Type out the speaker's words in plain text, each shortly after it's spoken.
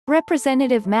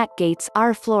Representative Matt Gaetz,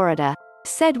 R. Florida,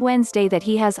 said Wednesday that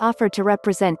he has offered to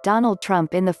represent Donald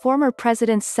Trump in the former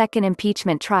president's second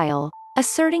impeachment trial,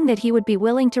 asserting that he would be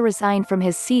willing to resign from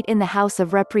his seat in the House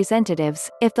of Representatives,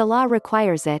 if the law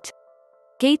requires it.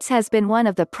 Gaetz has been one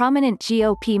of the prominent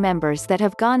GOP members that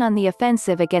have gone on the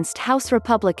offensive against House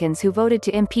Republicans who voted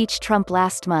to impeach Trump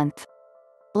last month.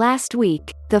 Last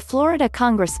week, the Florida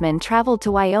congressman traveled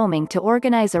to Wyoming to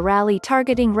organize a rally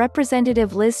targeting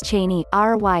Representative Liz Cheney,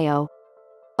 R-Wyo,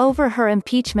 over her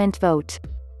impeachment vote.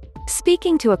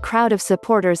 Speaking to a crowd of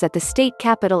supporters at the state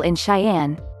capitol in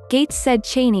Cheyenne, Gaetz said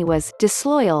Cheney was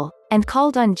disloyal, and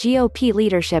called on GOP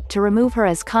leadership to remove her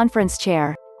as conference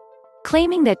chair.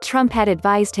 Claiming that Trump had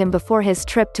advised him before his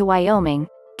trip to Wyoming,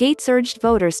 Gaetz urged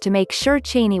voters to make sure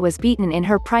Cheney was beaten in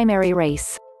her primary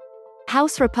race.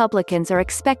 House Republicans are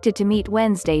expected to meet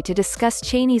Wednesday to discuss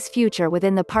Cheney's future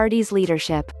within the party's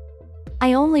leadership.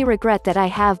 "I only regret that I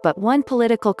have but one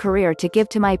political career to give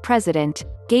to my president,"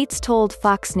 Gaetz told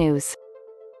Fox News.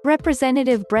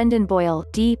 Representative Brendan Boyle,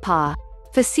 D.PA,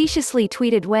 facetiously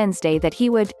tweeted Wednesday that he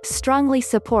would strongly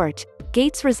support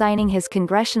Gaetz resigning his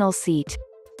congressional seat.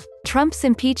 Trump's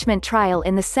impeachment trial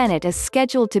in the Senate is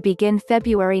scheduled to begin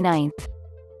February 9th.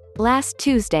 Last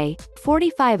Tuesday,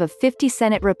 45 of 50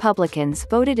 Senate Republicans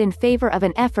voted in favor of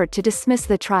an effort to dismiss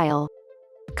the trial.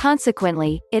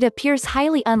 Consequently, it appears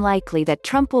highly unlikely that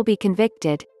Trump will be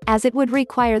convicted, as it would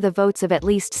require the votes of at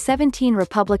least 17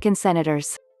 Republican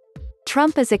senators.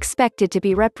 Trump is expected to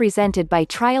be represented by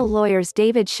trial lawyers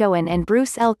David Schoen and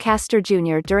Bruce L. Castor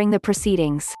Jr. during the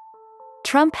proceedings.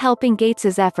 Trump helping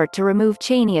Gaetz's effort to remove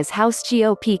Cheney as House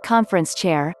GOP conference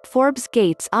chair. Forbes.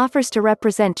 Gaetz offers to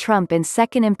represent Trump in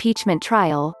second impeachment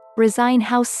trial, resign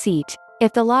House seat,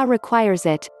 if the law requires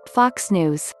it. Fox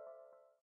News.